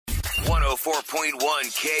104.1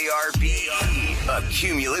 KRBE, a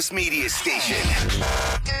Cumulus media station.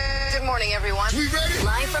 Good morning, everyone. We ready?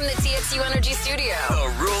 Live from the TXU Energy Studio.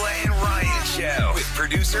 The Roulette and Ryan Show with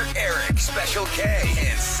producer Eric, Special K,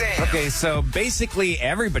 and Sam. Okay, so basically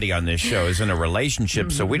everybody on this show is in a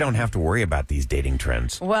relationship, so we don't have to worry about these dating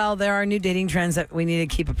trends. Well, there are new dating trends that we need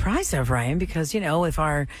to keep apprised of, Ryan, because, you know, if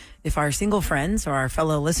our single friends or our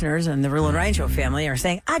fellow listeners in the Roulette and Ryan Show family are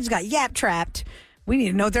saying, I just got yap trapped, we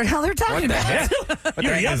need to know what the hell they're talking about. What the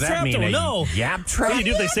heck does that mean? No. Yap What trap? do you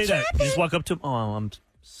do if they say that? You just walk up to them. Oh, I'm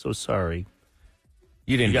so sorry.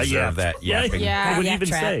 You didn't got deserve yapped. that yapping. What would you even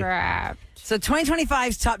say? So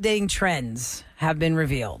 2025's top dating trends have been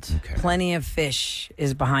revealed. Okay. Plenty of Fish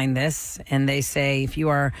is behind this, and they say if you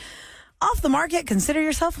are off the market, consider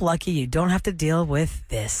yourself lucky. You don't have to deal with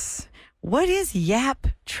this. What is yap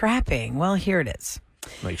trapping? Well, here it is.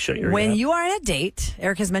 Like, shut your When yap. you are on a date,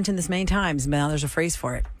 Eric has mentioned this many times, but now there's a phrase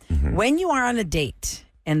for it. When you are on a date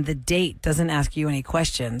and the date doesn't ask you any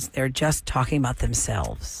questions, they're just talking about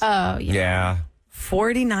themselves. Oh, Yeah.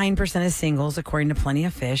 49% of singles, according to Plenty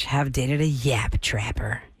of Fish, have dated a yap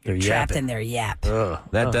trapper. They're Trapped yapping. in their yap.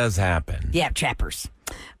 That does happen. Yap trappers.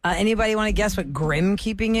 Anybody want to guess what grim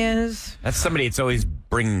keeping is? That's somebody that's always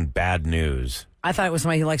bringing bad news. I thought it was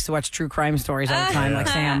somebody who likes to watch true crime stories all the time, like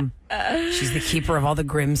Sam. She's the keeper of all the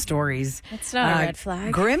grim stories. That's not a red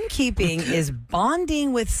flag. Grim keeping is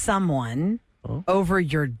bonding with someone over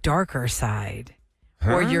your darker side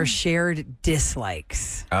or your shared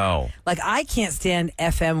dislikes. Oh. Like, I can't stand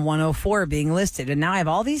FM 104 being listed. And now I have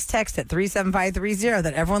all these texts at 37530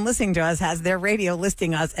 that everyone listening to us has their radio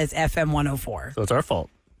listing us as FM 104. So it's our fault.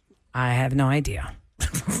 I have no idea.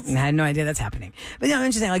 I had no idea that's happening. But you know, I'm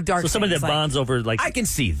just saying, like, dark So somebody things, that like, bonds over, like, I can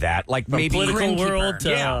see that. Like from maybe political Grim world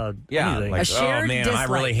keeper. to Yeah. anything. Like, A shared oh man, I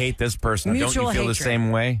really dislike. hate this person. Don't Mutual you feel the hatred. same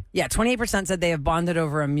way? Yeah, 28% said they have bonded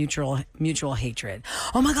over a mutual hatred.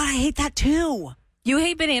 Oh my God, I hate that too. You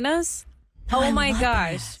hate bananas? Oh I my love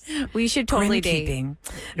gosh. We should totally Grim date. keeping.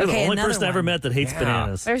 You're the only another person I ever one. met that hates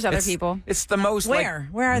bananas. There's other It's- people. It's the most Where?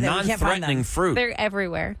 like, Where are they? We can't find non-threatening them. fruit. They're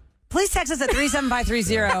everywhere. Please text us at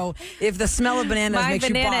 37530 if the smell of bananas My makes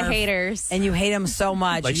you banana barf haters. and you hate them so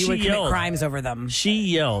much Like, you she would commit yelled. crimes over them. She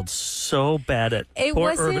yelled so bad at It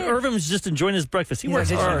poor wasn't- Irvin. Irvin was just enjoying his breakfast. He He's a works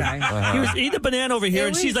digital hard. guy. He was eating a banana over here, It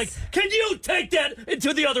and she's was- like, "Can you take that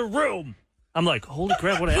into the other room?" I'm like, "Holy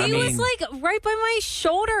crap! What He happened?" was like right by my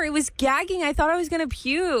shoulder. It was gagging. I thought I was going to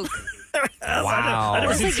puke. Wow. I It never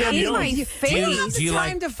was seen like Sam in yell. my Do you face. have the Do you time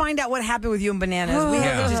like- to find out what happened with you and bananas? We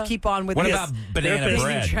have to just keep on with What this. about banana Therapist.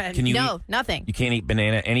 bread? Trend. Can you No, eat? nothing. You can't eat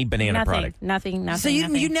any banana Nothing. product. Nothing. So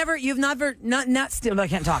you've never not still, I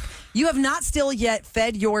can't talk. You have not still yet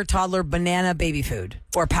fed your toddler banana baby food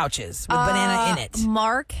or pouches with banana in it.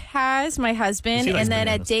 Mark has, my husband, He likes and then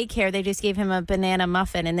bananas. at daycare they just gave him a banana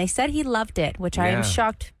muffin, and they said he loved it, which I Yeah. am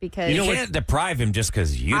shocked because You can't deprive him just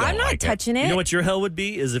because you don't I'm not like touching it. You know what your hell would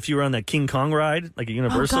be is if you were on that King Kong ride, like a Oh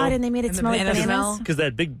Universal. God! And they made it And the smell like banana bananas. smell? Because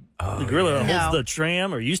that big the gorilla yeah. holds No. the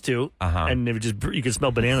tram, or used to, Uh-huh. and it would just you could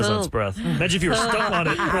smell bananas on its breath. Imagine if you were stuck on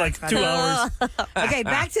it for like 2 hours. Okay,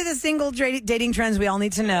 back to the single dating trends we all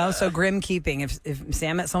need to know. So grim keeping. If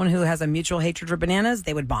Sam met someone who has a mutual hatred for bananas,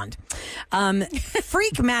 they would bond.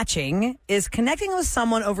 Freak matching is connecting with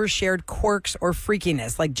someone over shared quirks or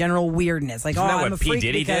freakiness, like general weirdness. Like, Isn't that I'm what a P. freak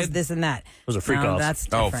Diddy because did? this and that. Those are freak No, offs. that's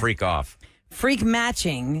Oh, different. freak off. Freak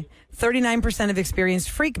matching, 39% have experienced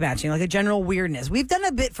freak matching, like a general weirdness. We've done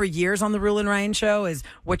a bit for years on the Rule and Ryan show is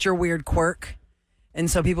what's your weird quirk? And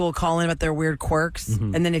so people will call in about their weird quirks.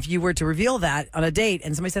 And then if you were to reveal that on a date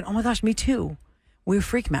and somebody said, oh my gosh, me too. We're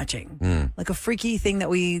freak matching. Like a freaky thing that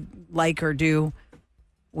we like or do,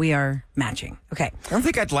 we are matching. Okay. I don't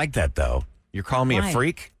think I'd like that though. You're calling me Why? a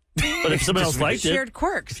freak? But if someone else liked it, Shared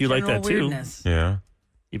quirks. if you like general that too. weirdness. Yeah.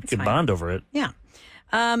 you could fine. bond over it. Yeah.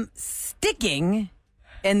 Sticking,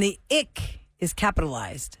 and the ick is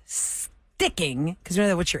capitalized. Sticking, because you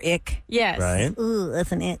know what's your ick? Yes. Right? Ooh,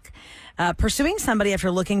 that's an ick. Pursuing somebody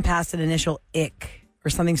after looking past an initial ick or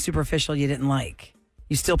something superficial you didn't like.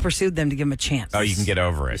 You still pursued them to give them a chance. Oh, you can get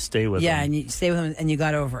over it. Stay with Yeah, them. and you stay with them and you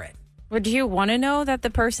got over it. Would you want to know that the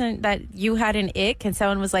person that you had an ick and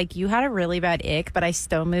someone was like, you had a really bad ick, but I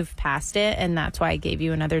still moved past it, and that's why I gave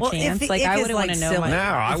you another Well, if chance? the Like, ick I is, wouldn't like, want to know. silly. No,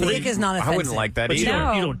 I If the wouldn't. ick is not I wouldn't offensive. like that But either.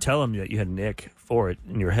 No. you don't tell them that you had an ick for it.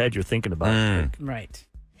 In your head, you're thinking about it. Right.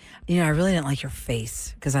 You know, I really didn't like your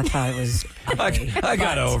face because I thought it was ugly. I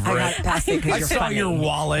got over I it. got past it because I you're saw funny. your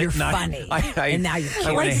wallet. You're and funny. and and now you're I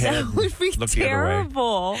cute. went ahead. That would be looked the other way.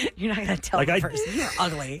 terrible. You're not going to tell Like, the I- person you're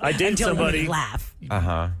ugly. I dated until somebody- they laugh.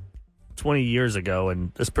 20 years ago,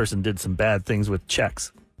 and this person did some bad things with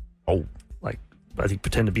checks. Oh. Like I think,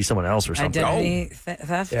 pretend to be someone else or something. Identity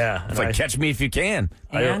theft? Yeah. It's like catch me if you can.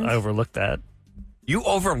 I overlooked that. You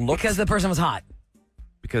overlooked Because the person was hot.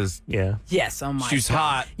 because Yeah. Yes, oh my she's God.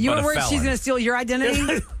 hot. You but were a worried she's felon. going to steal your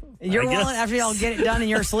identity? Your I guess. wallet after y'all get it done and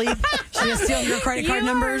you're asleep? She's going to steal your credit card You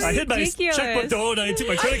numbers? I hid my Ridiculous. checkbook and I took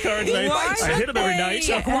my credit cards and I hit them every night.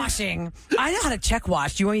 Check washing. I know how to check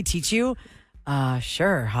wash. Do you want me to teach you?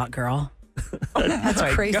 Sure, hot girl. That's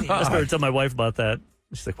my crazy. God. I started telling my wife about that.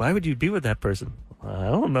 She's like, why would you be with that person? I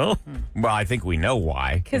don't know. Well, I think we know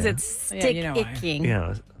why. Because it's stick Yeah, you know why. icking.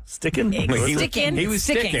 Yeah. Sticking? He, Sticking. he was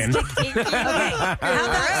Sticking. sticking. How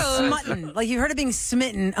about smutting? Like, you've heard of being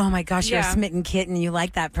smitten. Oh, my gosh, you're a Yeah. smitten kitten. You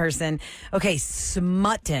like that person. Okay,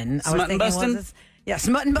 smutting. I was Smuttin' thinking, bustin'? was this? Yeah,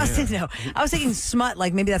 smutting busting. No. I was thinking smut,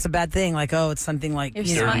 like maybe that's a bad thing. Like, oh, it's something like, You're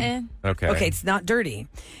you know. smutting. Okay. Okay, it's not dirty.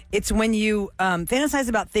 It's when you fantasize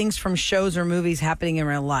about things from shows or movies happening in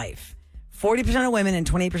real life. 40% of women and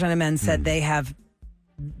 28% of men said they have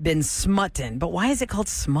been smutting. But why is it called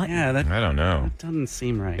smutting? Yeah, that I don't know. doesn't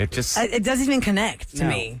seem right. It just It doesn't even connect to No.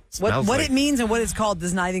 me. Smells What like- it means and what it's called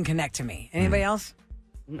does not even connect to me. Anybody else?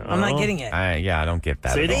 I'm not getting it. I don't get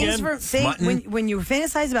that. Say at it all. again. Smutting? When you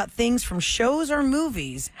fantasize about things from shows or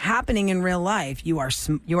movies happening in real life, you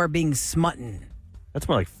are being smutting. That's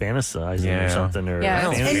more like fantasizing Yeah. or something. Or Yeah. I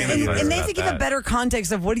don't And, fantasize and they have about to give a that. better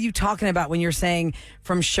context of what are you talking about when you're saying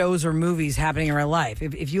from shows or movies happening in real life.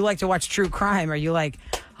 If you like to watch true crime, are you like,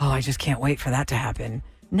 oh, I just can't wait for that to happen?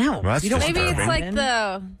 No, Well, that's you don't just want Maybe that to it's like happen.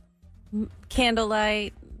 the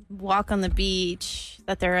candlelight walk on the beach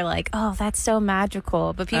that they're like, oh, that's so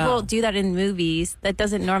magical. But people Oh. do that in movies. That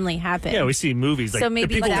doesn't normally happen. Yeah, we see movies like so the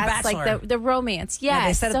maybe people. that's Bachelor. like the romance. Yeah, Yeah,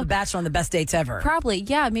 they set so up The Bachelor on the best dates ever. probably.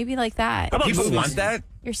 Yeah, maybe like that. How about People movies? want that.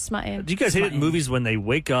 You're smutting. Do you guys hate it in movies when they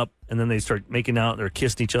wake up and then they start making out and they're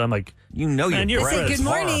kissing each other? I'm like, You know Man, your your breath Say breath is good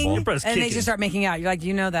morning, horrible. Your breath's and they kicking. just start making out. You're like,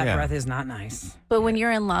 you know that Yeah. breath is not nice. But when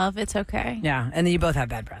you're in love, it's okay. Yeah, and then you both have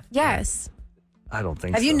bad breath. Yes. I don't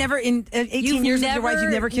think Have so. you never in 18 years with your wife?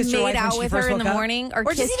 You've never kissed your made wife when out she with first her in woke the up? morning or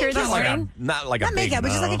just kissed her in the even kiss her. morning? Not like a Not big make out, but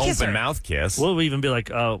just like a kisser. open mouth kiss. We'll even be like,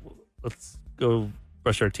 let's go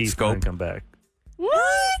brush our teeth Scope. and then come back. What?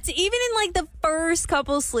 Even in like the first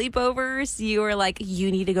couple sleepovers, you were like,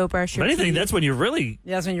 you need to go brush If your anything, teeth. that's when you're really.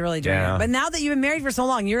 Yeah, that's when you're really doing Yeah. it. But now that you've been married for so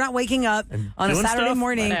long, you're not waking up on a doing Saturday stuff?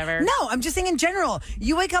 morning. Whatever. No, I'm just saying in general.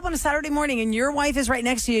 You wake up on a Saturday morning and your wife is right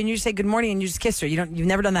next to you and you just say good morning and you just kiss her. You've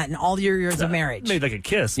never done that in all your years of marriage. Maybe like a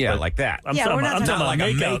kiss. Yeah, but like that. I'm Yeah, talking we're about, not I'm talking talking about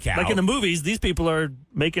like a make out. make-out. Like in the movies, these people are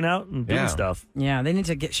making out and doing Yeah. stuff. Yeah, they need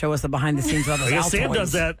to show us the behind the scenes of those I guess Sam Altoids.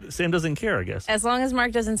 does that. Sam doesn't care, I guess. As long as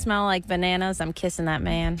Mark doesn't smell like bananas, I'm kissing that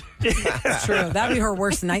man. That's true. That'd be her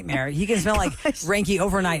worst nightmare. He can smell like ranky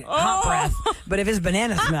overnight hot breath, but if his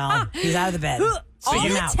banana smell, he's out of the bed. All get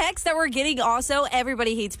him the out. texts that we're getting also,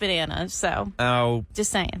 everybody hates bananas. So Oh,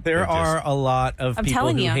 just saying. There They're just- are a lot of I'm people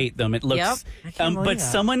telling who you. hate them. It looks, Yep. I can't believe but that.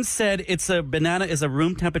 someone said it's a banana is a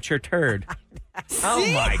room temperature turd. oh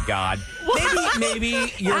my God.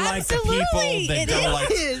 Maybe you're like the people Absolutely, that it don't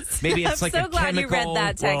like. is. Maybe it's I'm like so a glad you chemical. read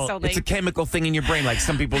that text, well, only. it's a chemical thing in your brain. Like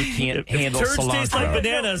some people can't If handle turds cilantro. taste like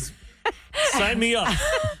bananas, sign me up.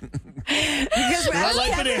 Because I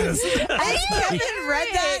like bananas.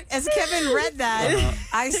 As Kevin read that,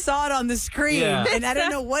 I saw it on the screen, Yeah. and I don't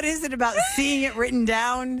know what is it about seeing it written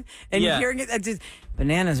down and Yeah. hearing it. I just,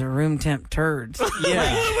 bananas are room temp turds. Yeah,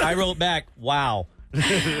 I wrote back. Wow.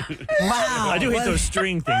 Wow, I do hate what- those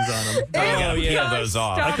string things on them. You gotta peel those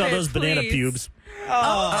off. I call those banana please. pubes.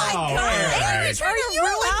 Oh, Eric. Are you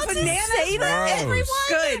allowed to say that? Gross. Everyone?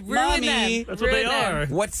 Good. Ruin Mommy. them. That's what they Ruin them. are.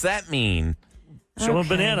 What's that mean? Show a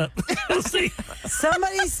banana. We'll see.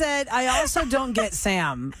 Somebody said, I also don't get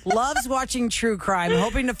Sam. Loves watching true crime,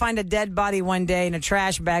 hoping to find a dead body one day in a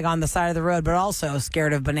trash bag on the side of the road, but also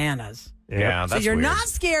scared of bananas. Yeah, So that's you're weird. not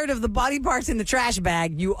scared of the body parts in the trash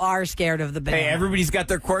bag. You are scared of the banana. Hey, everybody's got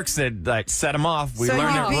their quirks that like, set them off. We so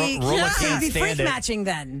learned you'd that be, Roulette so you'd can't be freak stand it. matching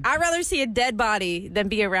then. I'd rather see a dead body than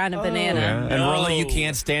be around a banana. Yeah. And No. Roulette, you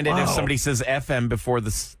can't stand it if Wow. somebody says FM before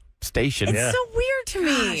the station. It's Yeah. so weird to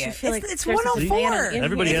me. Gosh, I feel like it's there's a 104. banana in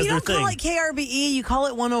Everybody if has you their don't call thing. it KRBE, you call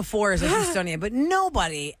it 104 as a Houstonian. But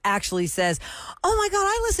nobody actually says, oh my God,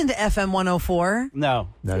 I listen to FM 104. No.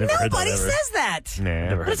 No, I never heard that Nobody ever. says that. Nah.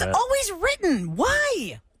 Never But heard it's that. always written.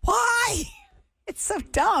 Why? Why? It's so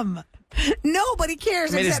dumb. Nobody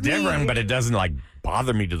cares I mean, it's except me. different, but it doesn't like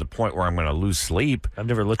bother me to the point where I'm going to lose sleep. I've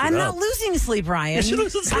never looked it I'm up. not losing sleep, Ryan. Yes, you're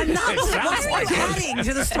losing sleep. I'm not. It sounds Why are like you it. adding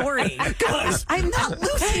to the story? I'm not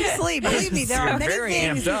losing sleep. Believe me, there are You're many very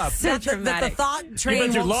things amped up. that the thought train You've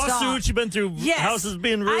been through won't stop. lawsuits. You've been through houses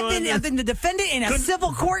being ruined. I've been the defendant in a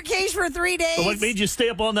civil court case for 3 days. But what made you stay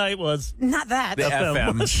up all night was Not that. The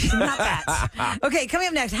FM. Not that. Okay, coming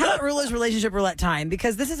up next, how about Roula's relationship roulette time?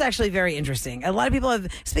 Because this is actually very interesting. A lot of people have,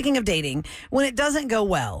 speaking of dating, when it doesn't go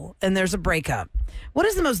well and there's a breakup, what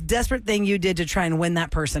is the most desperate thing you did to try and win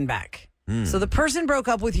that person back? So the person broke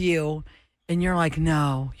up with you and you're like,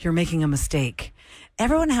 no, you're making a mistake.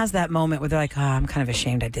 Everyone has that moment where they're like, oh, I'm kind of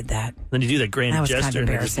ashamed I did that. then you do that grand That was kind of gesture and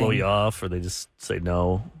they just blow embarrassing. you off, or they just say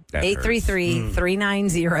no.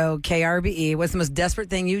 833-390-KRBE. What's the most desperate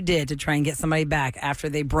thing you did to try and get somebody back after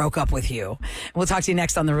they broke up with you? We'll talk to you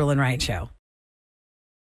next on the Rule and Ryan Show.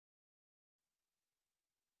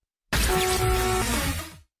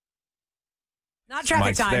 Not traffic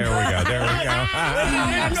Mike's, time. there we go. There we go.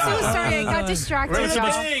 I'm so sorry. I got distracted. Right, so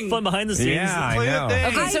much fun behind the scenes. Yeah, I know.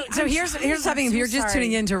 Okay, so here's what's happening. If you're just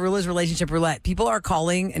tuning into Roula's relationship roulette, people are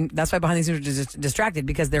calling, and that's why behind the scenes are distracted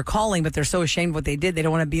because they're calling, but they're so ashamed of what they did, they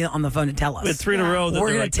don't want to be on the phone to tell us. We had 3 in a row.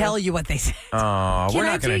 We're going to tell you what they said. Oh, Can we're I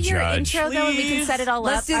not do going to your judge. intro though, and we can set it all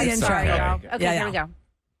Let's up? do the I'm intro. sorry, y'all. Okay. Okay, Yeah, here we yeah. go.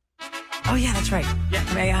 Oh yeah, that's right. Yeah,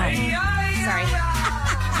 Sorry.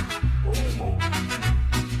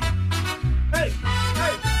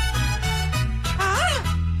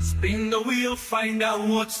 Spin the wheel, find out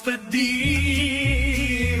what's the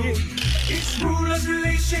deal. It's Roulette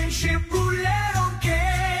relationship roulette on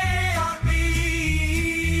KRB.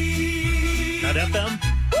 Not FM?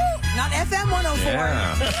 Not FM 104.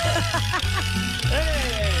 Yeah.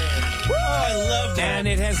 I love that. And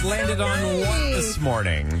it has landed on what this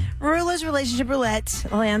morning? Roula's relationship roulette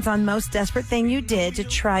lands on most desperate thing you did to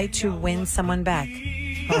try to win someone back.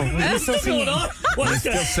 Oh, we're still singing. What He's is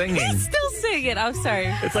still that? singing. Still singing. I'm sorry.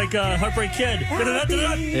 It's like Heartbreak Kid.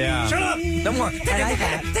 Yeah. Shut up. No more. I like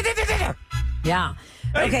that. Yeah.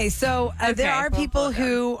 Okay, so there are people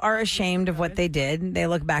who are ashamed of what they did. They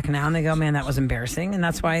look back now and they go, man, that was embarrassing. And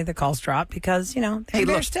that's why the calls drop because, you know, they're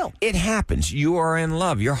embarrassed still. It happens. You are in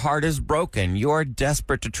love. Your heart is broken. You are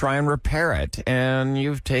desperate to try and repair it, and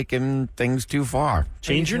you've taken things too far.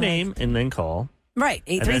 Change your name and then call. Right.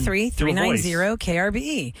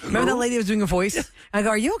 833-390-KRBE. Remember that lady that was doing a voice? I go,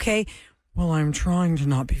 are you okay? Well, I'm trying to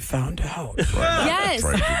not be found out. Yes,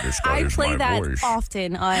 I play that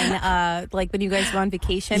often on like when you guys go on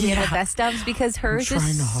vacation, we have the best ofs because hers trying to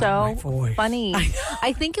is hide my so voice. funny.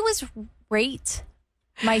 I think it was Rate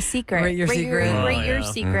My Secret. Rate Your Secret. Rate Your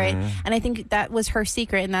yeah. Secret. And I think that was her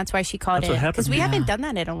secret, and that's why she called That's what it. happened. Because we haven't done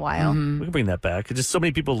that in a while. We can bring that back. Just so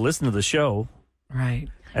many people listen to the show, Right.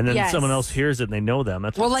 and then Yes. someone else hears it and they know them.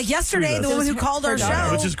 That's Well, like yesterday, the woman who called our show.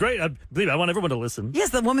 which is great. I believe I want everyone to listen. Yes,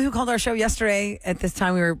 the woman who called our show yesterday, at this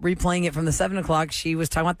time we were replaying it from the 7 o'clock, she was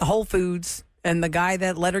talking about the Whole Foods, and the guy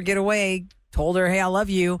that let her get away told her, hey, I love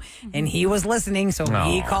you, and he was listening, so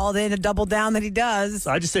he called in to double down that he does.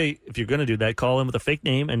 So I just say, if you're going to do that, call in with a fake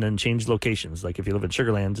name and then change locations. Like if you live in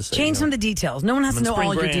Sugar Land, just say, Change some of the details. No one has to I'm in know Spring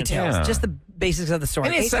all your Branch. details, Yeah. just the basics of the story.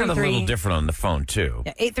 And it sounded a little different on the phone, too.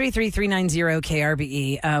 Yeah,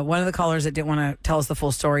 833-390-KRBE. One of the callers that didn't want to tell us the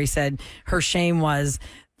full story said her shame was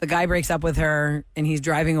the guy breaks up with her and he's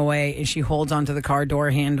driving away and she holds onto the car door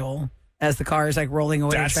handle as the car is like rolling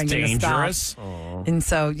away That's trying to get him to dangerous. stop. And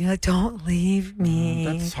so you're like, don't leave me.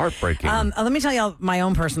 That's heartbreaking. Let me tell you my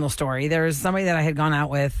own personal story. There was somebody that I had gone out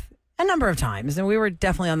with a number of times, and we were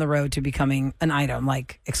definitely on the road to becoming an item,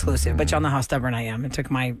 like exclusive. But y'all know how stubborn I am. It took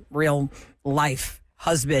my real life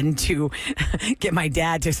husband to get my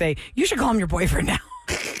dad to say, you should call him your boyfriend now.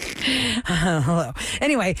 Hello.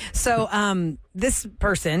 Anyway, so this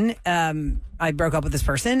person, I broke up with this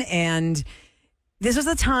person, and this was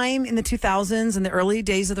a time in the 2000s and the early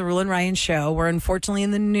days of the Rule and Ryan show where, unfortunately,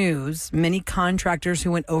 in the news, many contractors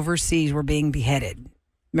who went overseas were being beheaded.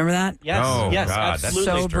 Remember that? Yes, Oh, yes, God, that's absolutely.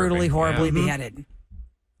 So disturbing. brutally, horribly Yeah. beheaded.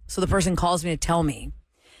 So the person calls me to tell me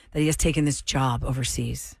that he has taken this job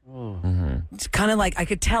overseas. It's kind of like, I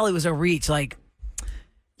could tell it was a reach. Like,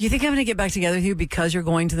 you think I'm going to get back together with you because you're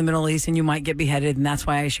going to the Middle East and you might get beheaded, and that's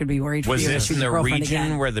why I should be worried for Was you? this in the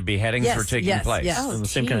region where the beheadings Yes, were taking yes, place? yes. in the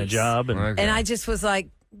same kind of jeez. job. And Okay. And I just was like,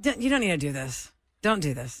 you don't need to do this. Don't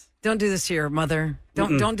do this. Don't do this to your mother.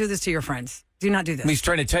 Don't do this to your friends. Do not do this. He's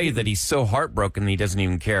trying to tell you that he's so heartbroken he doesn't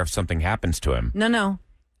even care if something happens to him. No.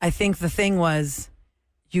 I think the thing was,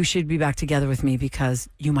 you should be back together with me because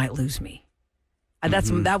you might lose me.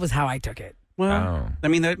 That was how I took it. Well, I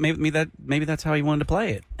mean, maybe that's how he wanted to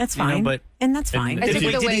play it. That's You know, fine. but and that's fine. I Did took he-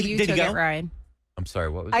 it the way did he- you did he took go? it, Ryan. I'm sorry,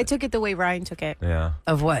 what was I it? took it the way Ryan took it. Yeah.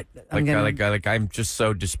 Of what? I'm just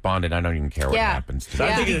so despondent. I don't even care what Yeah. happens to So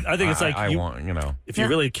me. I think it's like I want, if you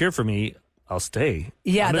really care for me, I'll stay.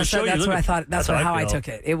 Yeah, I'm gonna that's show you. what Look I at- thought. That's how I feel. took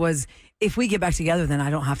it. It was, if we get back together, then I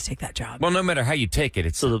don't have to take that job. Well, no matter how you take it,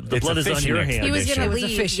 it's So the it's blood a is on fishing your hands. He was expedition. going to It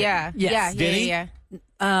was leave. efficient. Yeah. Yes. Yeah. Did he? Yeah.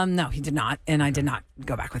 No, he did not, and I did not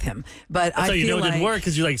go back with him. But That's I how you feel know it didn't like- work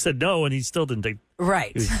because you like said no, and he still didn't take.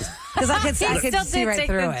 right? Because I could still see did right take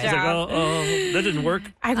through the it. He's like, oh, that didn't work.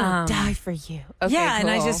 I will die for you. Okay, Yeah, and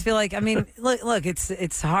I cool. just feel like, I mean, look,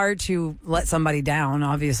 it's hard to let somebody down.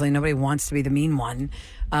 Obviously, nobody wants to be the mean one.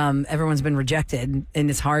 Everyone's been rejected, and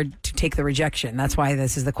it's hard to take the rejection. That's why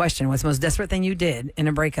this is the question: what's the most desperate thing you did in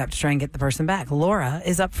a breakup to try and get the person back? Laura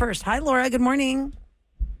is up first. Hi, Laura. Good morning.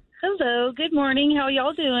 Hello, good morning. How are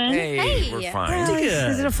y'all doing? Hey, we're fine.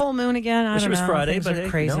 Is it a full moon again? I Wish it don't was know. Friday, Things but are hey,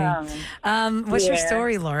 crazy. no. What's your Yeah.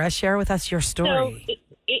 story, Laura? Share with us your So story.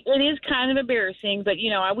 it is kind of embarrassing, but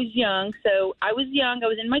I was young. So I was young. I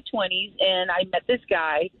was in my 20s, and I met this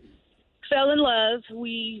guy. Fell in love.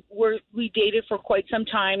 We dated for quite some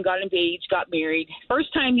time. Got engaged. Got married.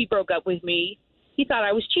 First time he broke up with me, he thought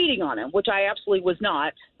I was cheating on him, which I absolutely was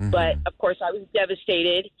not. But of course, I was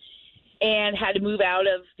devastated and had to move out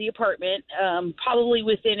of the apartment. Probably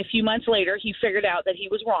within a few months later, he figured out that he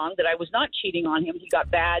was wrong, that I was not cheating on him. He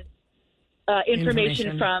got bad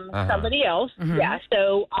information from somebody else. Yeah,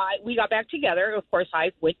 so we got back together. Of course,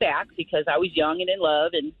 I went back because I was young and in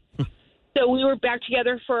love, and so we were back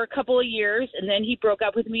together for a couple of years, and then he broke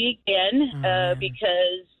up with me again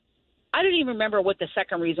because I don't even remember what the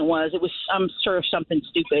second reason was. It was, I'm sure, something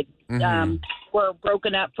stupid. We're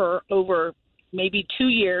broken up for over maybe 2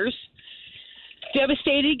 years.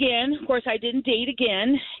 Devastated again. Of course, I didn't date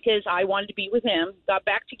again because I wanted to be with him. Got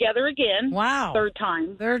back together again. Wow. Third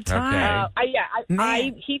time. Third time.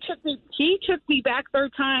 Man. He took me back three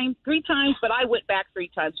times, but I went back 3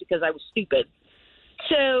 times because I was stupid.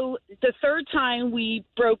 So the third time we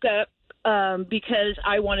broke up because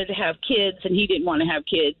I wanted to have kids and he didn't want to have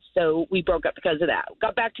kids. So we broke up because of that.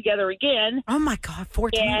 Got back together again. Oh my God,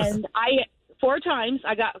 4 times. And 4 times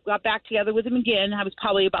I got back together with him again. I was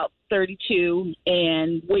probably about 32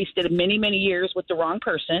 and wasted many, many years with the wrong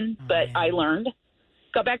person, but I learned.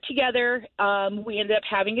 Got back together. We ended up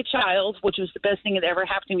having a child, which was the best thing that ever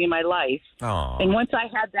happened to me in my life. Aw. And once I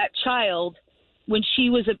had that child, when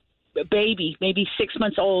she was a baby, maybe 6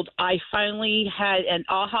 months old, I finally had an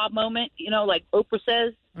aha moment, like Oprah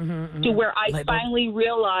says, to where I finally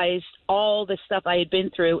realized all the stuff I had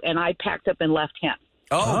been through, and I packed up and left him.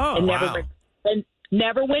 Oh, And wow.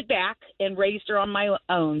 never went back and raised her on my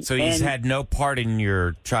own. So he's had no part in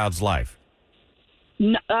your child's life.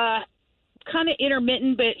 Kind of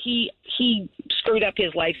intermittent, but he screwed up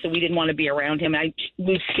his life, so we didn't want to be around him. I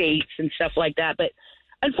moved states and stuff like that. But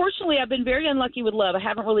unfortunately, I've been very unlucky with love. I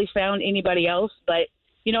haven't really found anybody else, but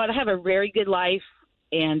you know what? I have a very good life,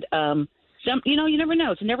 and you never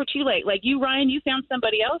know. It's never too late. Like you, Ryan, you found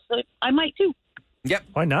somebody else, so I might too. Yep.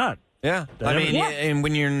 Why not? Yeah. I mean, and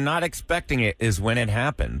when you're not expecting it is when it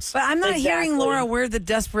happens. But I'm not hearing, Exactly. Laura, where the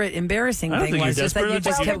desperate, embarrassing I don't thing think was. you're Just that you desperate.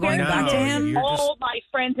 just I kept think going you're- back to No, him. you're- All my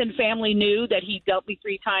friends and family knew that he dumped me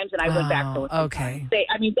 3 times, and I went back to him. Okay.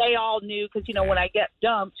 They all knew because, when I get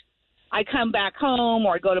dumped, I come back home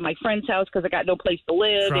or I go to my friend's house because I got no place to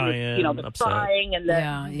live. Crying, and the upset. crying and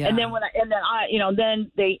Yeah. and then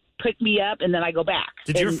then they pick me up and then I go back.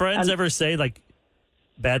 Did your And, friends ever say like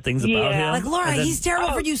bad things about Yeah. him? Like, Laura, And then- he's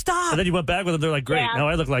terrible for you. Stop. And then you went back with them. They're like, great. Yeah. Now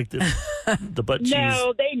I look like the butt cheese.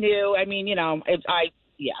 No, they knew. I mean, It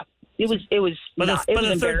was But not, the- it but was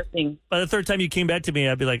the third- embarrassing. By the third time you came back to me,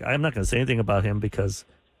 I'd be like, I'm not going to say anything about him because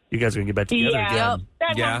you guys are going to get back together Yeah, again.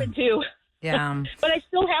 that Yeah. happened too. Yeah. But I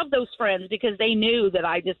still have those friends because they knew that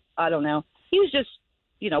I don't know. He was just,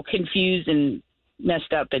 confused and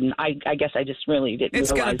messed up, and I guess I just really didn't.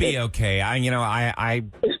 It's going to realize be it. okay. I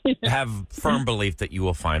have firm belief that you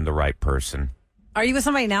will find the right person. Are you with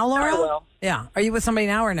somebody now, Laura? I will. Yeah. Are you with somebody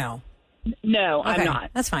now or no? No, Okay, I'm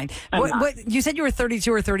not. That's fine. I'm not. What, you said you were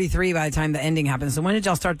 32 or 33 by the time the ending happened. So when did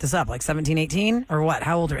y'all start this up? Like 17, 18? Or what?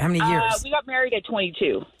 How old are How many years? We got married at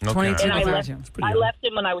 22, 22 and to I left. 32. I left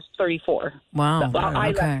him when I was 34. Wow. Well, I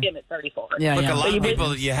okay. left him at 34. Yeah, Look, yeah. a lot of But you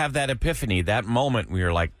people, you have that epiphany, that moment where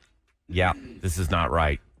you're like, yeah, this is not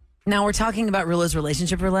right. Now we're talking about Roula's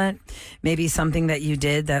relationship roulette. Maybe something that you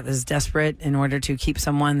did that was desperate in order to keep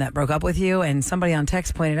someone that broke up with you. And somebody on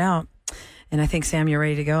text pointed out, and I think, Sam, you're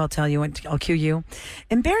ready to go. I'll tell you, I'll cue you.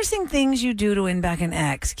 Embarrassing things you do to win back an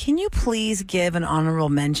ex. Can you please give an honorable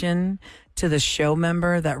mention to the show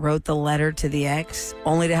member that wrote the letter to the ex,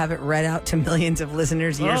 only to have it read out to millions of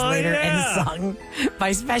listeners years later and sung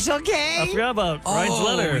by Special K? I forgot about Ryan's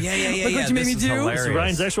letter. Yeah. Look what you made me do. It's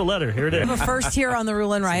Ryan's actual letter. Here it is. But first here on the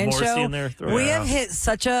Roulette and Ryan Morrissey show, in there. Throw we it have out. hit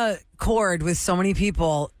such a chord with so many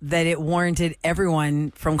people that it warranted everyone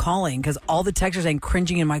from calling because all the texters I'm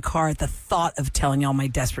cringing in my car at the thought of telling y'all my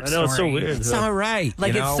desperate I know, story. it's so weird. It's all right.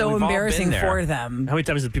 Like, You know, it's so we've all been embarrassing there. for them. How many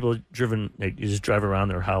times have people driven? You just drive around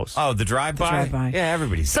their house. Oh, the drive-by? drive-by. Yeah,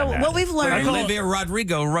 everybody's So done that. what we've learned... Olivia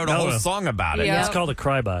Rodrigo wrote a whole song about it. Yeah. It's called a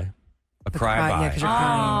cry-by. A cry-by. Yeah, because you're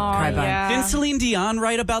crying. Cry-by. yeah. Didn't Celine Dion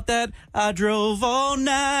write about that? I drove all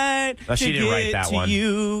night No, she to didn't get write that to one.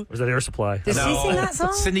 you. Was that Air Supply? Did she sing that song?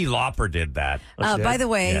 Cyndi Lauper did that. By the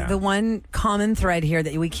way, Yeah. the one common thread here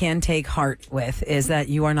that we can take heart with is that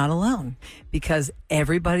you are not alone because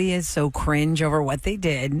everybody is so cringe over what they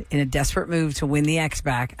did in a desperate move to win the ex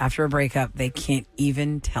back after a breakup. They can't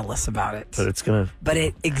even tell us about it. But it's gonna. But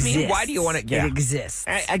it exists. why do you want to? Yeah. It exists.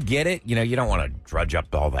 I get it. You know, you don't want to drudge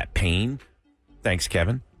up all that pain. Thanks,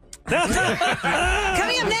 Kevin. Coming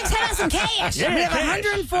up next, how about some cash? Yeah, we have cash.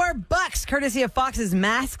 $104 courtesy of Fox's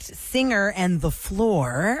Masked Singer and The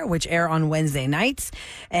Floor, which air on Wednesday nights.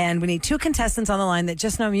 And we need two contestants on the line that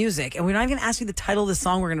just know music. And we're not even going to ask you the title of the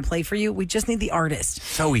song we're going to play for you. We just need the artist.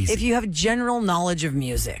 So easy. If you have general knowledge of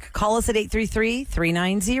music, call us at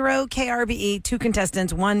 833-390-KRBE. Two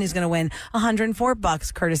contestants. One is going to win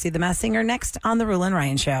 $104 courtesy of The Masked Singer next on The Roulette and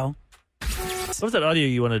Ryan Show. What was that audio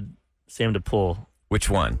you wanted Sam to pull? Which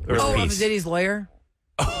one? Which Of piece? Diddy's lawyer.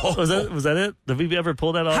 Was that it? Have we ever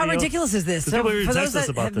pulled that audio? How ridiculous is this? 'Cause So people already for those text us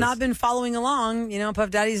that about have this. not been following along, you know,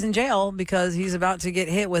 Puff Daddy's in jail because he's about to get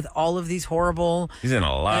hit with all of these horrible... He's in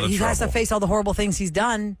a lot of he trouble. has to face all the horrible things he's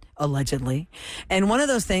done, allegedly. And one of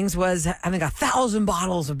those things was having 1,000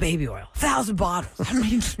 bottles of baby oil. 1,000 bottles. I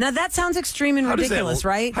mean, now that sounds extreme and How does that- ridiculous,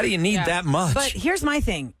 right? How do you need that much? But here's my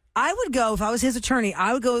thing. I would go, if I was his attorney,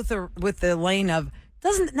 I would go with the lane of,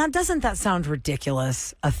 doesn't that sound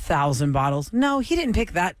ridiculous? 1,000 bottles? No, he didn't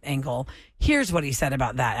pick that angle. Here's what he said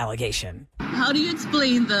about that allegation. How do you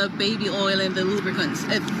explain the baby oil and the lubricants?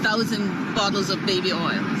 1,000 bottles of baby oil.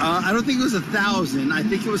 I don't think it was 1,000. I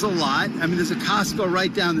think it was a lot. I mean, there's a Costco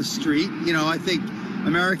right down the street. You know, I think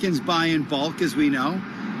Americans buy in bulk, as we know.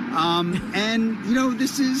 And you know,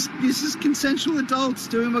 this is consensual adults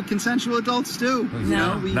doing what consensual adults do.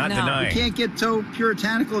 No, not denying. We can't get so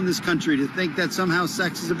puritanical in this country to think that somehow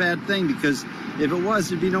sex is a bad thing, because if it was,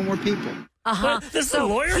 there'd be no more people. This is a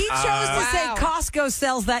lawyer? He chose to say Costco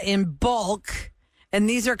sells that in bulk, and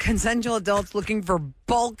these are consensual adults looking for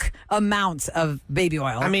bulk amounts of baby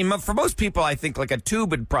oil. I mean, for most people, I think like a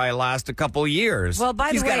tube would probably last a couple years. well, by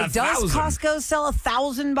He's the way, got does 1,000. Costco sell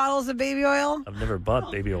 1,000 bottles of baby oil? I've never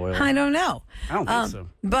bought baby oil. I don't know. I don't think so.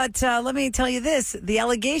 But let me tell you this, the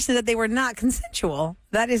allegation that they were not consensual,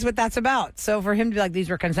 that is what that's about. So for him to be like, these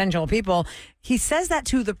were consensual people, he says that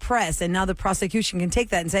to the press, and now the prosecution can take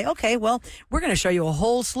that and say, okay, well, we're going to show you a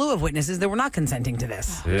whole slew of witnesses that were not consenting to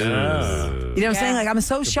this. Ew. You know what I'm saying? Like, I'm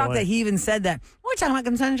so shocked point. that he even said that. We're talking about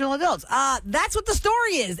consensual adults. That's what the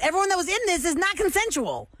story is. Everyone that was in this is not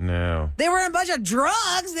consensual. No. They were in a bunch of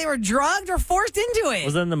drugs. They were drugged or forced into it.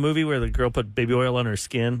 Was that in the movie where the girl put baby oil on her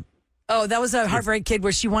skin? Oh, that was a Heartbreak Kid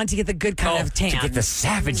where she wanted to get the good kind of tan. To get the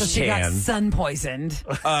savage so she got tan. sun poisoned. in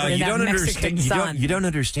You that don't Mexican understand. sun. You don't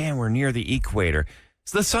understand. We're near the equator.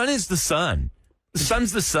 So the sun is the sun. The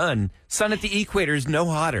sun's the sun. Sun at the equator is no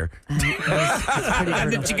hotter. And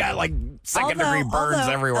then you got like second-degree burns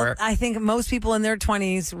Although, everywhere. I think most people in their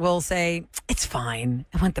 20s will say, it's fine.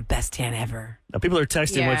 I want the best tan ever, Now people are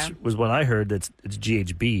texting, Yeah. which was what I heard. That's it's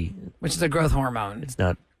GHB. which is a growth hormone. It's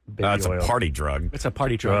not baby It's oil. a party drug. It's a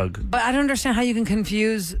party drug. drug. But I don't understand how you can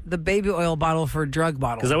confuse the baby oil bottle for a drug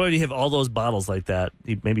bottle. Because that way you have all those bottles like that.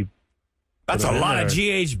 He maybe That's put a it in lot of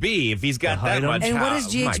there. GHB. If he's got To hide that much. and what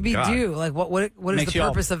does oh, my GHB God. do? Like, what is Makes the you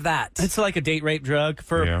all- purpose of that? It's like a date rape drug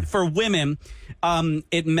for women.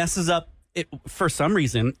 It messes up. It for some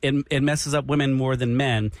reason it messes up women more than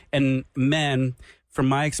men. And men, from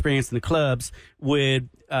my experience in the clubs, would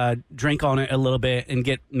drink on it a little bit and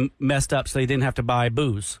get messed up, so they didn't have to buy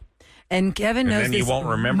booze. And Kevin And knows then you this won't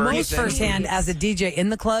remember most anything? firsthand as a DJ in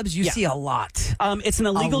the clubs. You Yeah. see a lot. It's an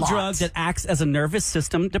illegal lot. drug that acts as a nervous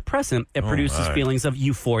system depressant. It produces my. feelings of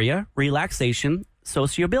euphoria, relaxation,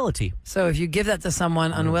 sociability. So if you give that to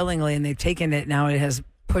someone unwillingly and they've taken it, now it has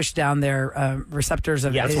pushed down their receptors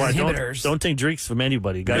of that's why inhibitors. don't take drinks from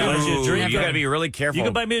anybody. Guy buys you a Ooh, drink. you got to be really careful. You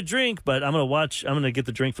can buy me a drink, but I'm gonna get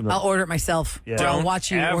the drink from the. I'll order it myself. Yeah. Or I'll Don't watch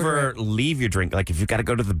you order ever it. leave your drink. Like if you've got to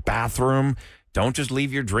go to the bathroom, don't just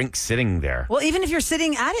leave your drink sitting there. Well, even if you're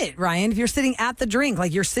sitting at it, Ryan, if you're sitting at the drink,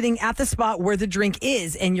 like you're sitting at the spot where the drink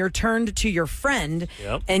is and you're turned to your friend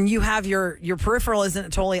and you have your peripheral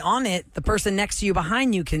isn't totally on it, the person next to you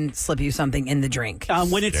behind you can slip you something in the drink.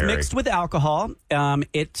 When it's mixed with alcohol,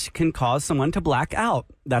 it can cause someone to black out.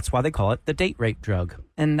 That's why they call it the date rape drug.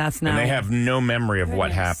 And that's not. And they have no memory of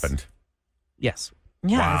what happened. Yes.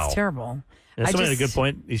 Yeah, wow. It's terrible. Yeah, somebody had a good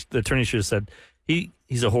point. The attorney should have said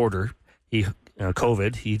he's a hoarder. He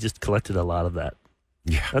COVID. He just collected a lot of that.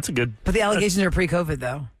 Yeah, that's a good. But the allegations are pre-COVID,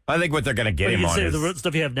 though. I think what they're going to get him on is the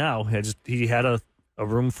stuff you have now. He had a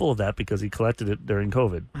room full of that because he collected it during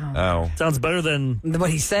COVID. Oh, sounds better than what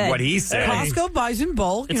he said. What he said. Costco buys in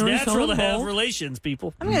bulk. It's natural to have relations,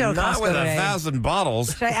 people. I'm gonna go to Not Costco with today. 1,000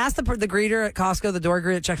 bottles. Should I ask the greeter at Costco, the door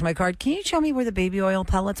greeter that checks my card? Can you show me where the baby oil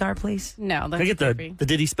pellets are, please? No, Can I get the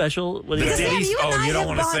Diddy special? What is Sam, it? you and I you don't have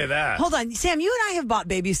want to bought- say that. Hold on, Sam. You and I have bought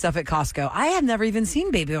baby stuff at Costco. I have never even seen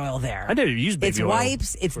baby oil there. I never used baby It's oil.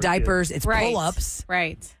 wipes, it's for a diapers, kid. it's Right. pull-ups.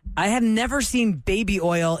 Right. I have never seen baby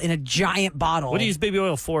oil in a giant bottle. What do you use baby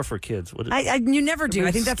oil for kids? What You never do.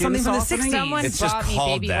 I think that's Skin something from the softening? 60s. Someone It's just brought me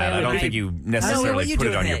called baby that. oil. I don't think you necessarily what you put do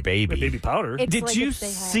it on with your it? baby. Baby powder. It's Did like you if they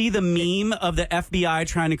had- see the meme of the FBI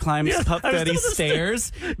trying to climb Puff I was Daddy's doing the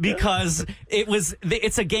stairs? Because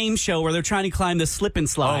it's a game show where they're trying to climb the slip and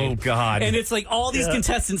slide. Oh, God. And it's like all these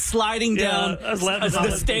contestants sliding down I was laughing about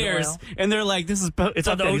the it. stairs, and they're like, "This is It's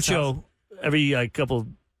on the Ocho. Every couple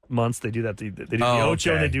months they do that. They do the Oh, Ocho.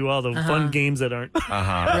 okay. And they do all the fun games that aren't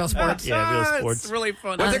Real sports. real sports. It's really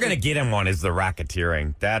fun. What they're going to get him on is the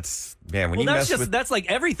racketeering. That's, man, when Well, you that's mess with... that's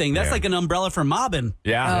like everything. That's Yeah. like an umbrella for mobbing.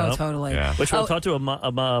 Yeah. Oh, totally. Yeah. Which we'll talk to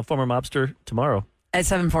a former mobster tomorrow. At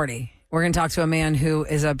 7:40, we're going to talk to a man who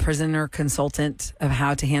is a prisoner consultant of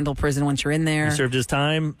how to handle prison once you're in there, He served his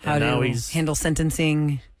time, how and now to handle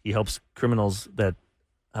sentencing. he helps criminals what's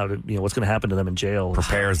going to happen to them in jail.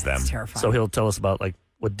 Prepares them. It's terrifying. So he'll tell us about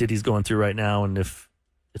what Diddy's going through right now, and if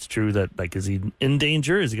it's true that is he in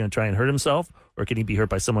danger? Is he going to try and hurt himself, or can he be hurt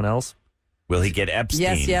by someone else? Will he get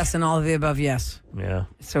Epstein? Yes, and all of the above, yes. Yeah.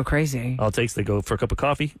 It's so crazy. All it takes, they go for a cup of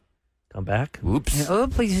coffee, come back. Oops. Oh,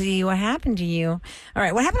 please see what happened to you. All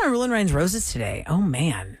right, what happened on Rule and Ryan's Roses today? Oh,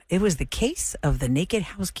 man. It was the case of the naked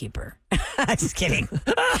housekeeper. Just kidding.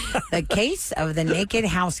 The case of the naked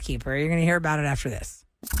housekeeper. You're going to hear about it after this.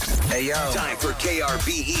 Hey, yo. Time for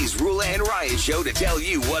KRBE's Roulette and Ryan show to tell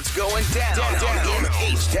you what's going down in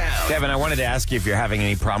H-Town. Kevin, I wanted to ask you if you're having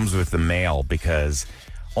any problems with the mail, because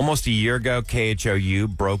almost a year ago, KHOU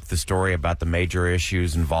broke the story about the major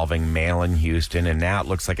issues involving mail in Houston, and now it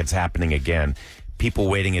looks like it's happening again. People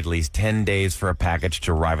waiting at least 10 days for a package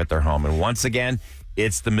to arrive at their home. And once again,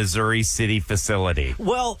 it's the Missouri City facility.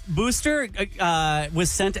 Well, Booster was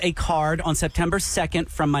sent a card on September 2nd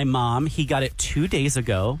from my mom. He got it 2 days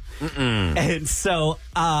ago. And so,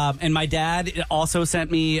 and my dad also sent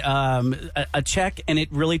me a check, and it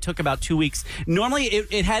really took about 2 weeks. Normally,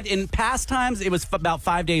 it had, in past times, it was about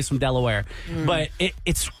 5 days from Delaware. But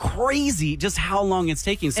it's crazy just how long it's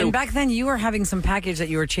taking. So And back then, you were having some package that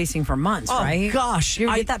you were chasing for months, right? Oh, gosh. Did you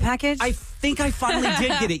ever get that package? I think I finally did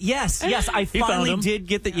get it. Yes, I finally did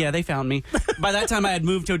get that. Yeah, they found me. By that time, I had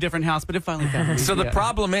moved to a different house, but it finally found me. So the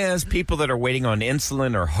problem is people that are waiting on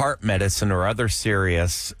insulin or heart medicine or other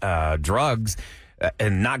serious drugs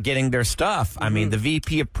and not getting their stuff. I mean, the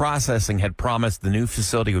VP of processing had promised the new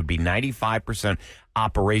facility would be 95%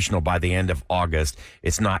 operational by the end of August.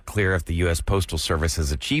 It's not clear if the U.S. Postal Service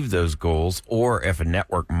has achieved those goals or if a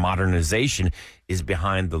network modernization is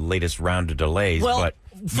behind the latest round of delays. Well, but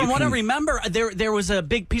from what I remember, there was a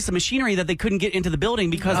big piece of machinery that they couldn't get into the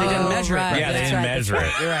building because they didn't measure right. it. Yeah, they didn't measure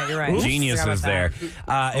it. You're right. Geniuses there. We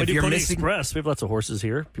If do you're Pony missing Express. We have lots of horses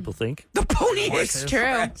here, people think. the Pony Express.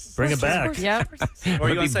 True. Bring it back. Yep.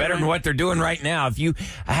 Would be better than what they're doing right now. If you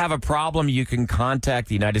have a problem, you can contact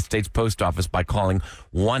the United States Post Office by calling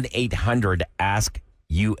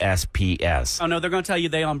 1-800-ASK-USPS. Oh, no, they're going to tell you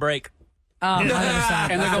they on break. 100%. And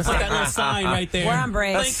they're going to put that little sign right there. We're on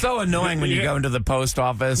break. It's so annoying when you go into the post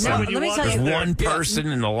office. No, and let me tell there's you. one person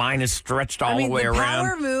and the line is stretched all the way the around.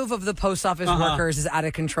 power move of the post office workers is out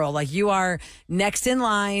of control. Like, you are next in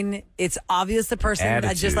line. It's obvious the person that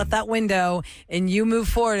just Attitude. left that window, and you move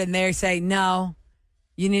forward, and they say, no,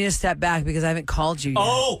 you need to step back because I haven't called you yet.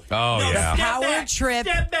 Oh, yeah. Power trip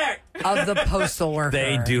of the postal worker.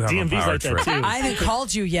 They do have DMV's a power like that, trip. too. I haven't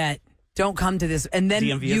called you yet. Don't come to this. And then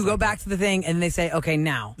DMV is you go like back to the thing, and they say, okay,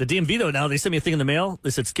 now. The DMV, though, now they sent me a thing in the mail. They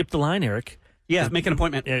said, skip the line, Eric. Yeah, make an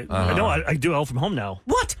appointment. I know. I do it all from home now.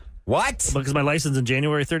 What? What? Because my license in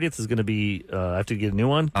January 30th is going to be, I have to get a new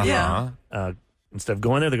one. Uh-huh. Instead of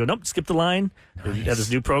going there, they go, nope, skip the line. Nice. You have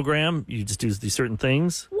this new program. You just do these certain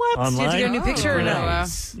things. What? Online. Do you have to get a new picture or no?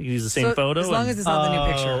 You can use the same photo. As long as it's not the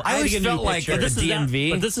new picture. I always felt like the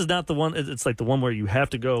DMV. But this is not the one. It's like the one where you have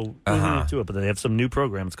to go to it. But they have some new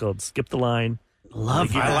program. It's called Skip the Line.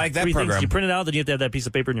 I like that program. Things. You print it out, then you have to have that piece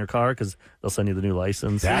of paper in your car because they'll send you the new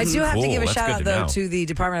license. I do have to give a shout out though to the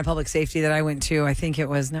Department of Public Safety that I went to. I think it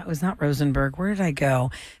was not Rosenberg. Where did I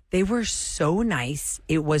go? They were so nice.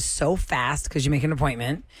 It was so fast because you make an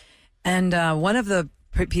appointment. And one of the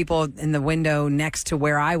people in the window next to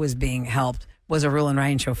where I was being helped was a Rule and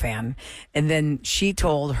Ryan Show fan. And then she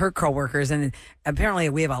told her coworkers, and apparently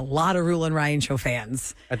we have a lot of Rule and Ryan Show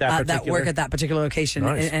fans that work at that particular location.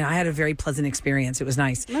 Nice. And I had a very pleasant experience. It was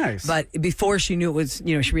nice. Nice. But before she knew it was,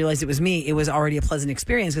 she realized it was me, it was already a pleasant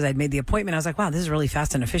experience because I'd made the appointment. I was like, wow, this is really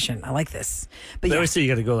fast and efficient. I like this. But they always say you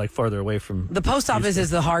got to go like farther away from the post office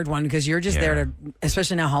is the hard one because you're just there to,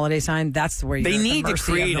 especially now holiday time, that's where they need to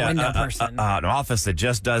create an office that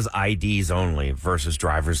just does IDs only versus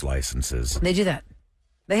driver's licenses. They do that.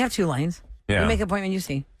 They have 2 lanes. Yeah. You make an appointment, you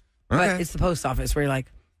see. Okay. But it's the post office where you're like,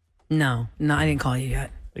 no, I didn't call you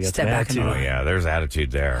yet. Step back in the line. Yeah, there's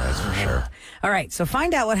attitude there, that's for sure. All right, so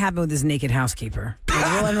find out what happened with this naked housekeeper.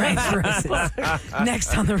 Rule and Ryan versus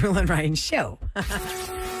next on the Rule and Ryan Show.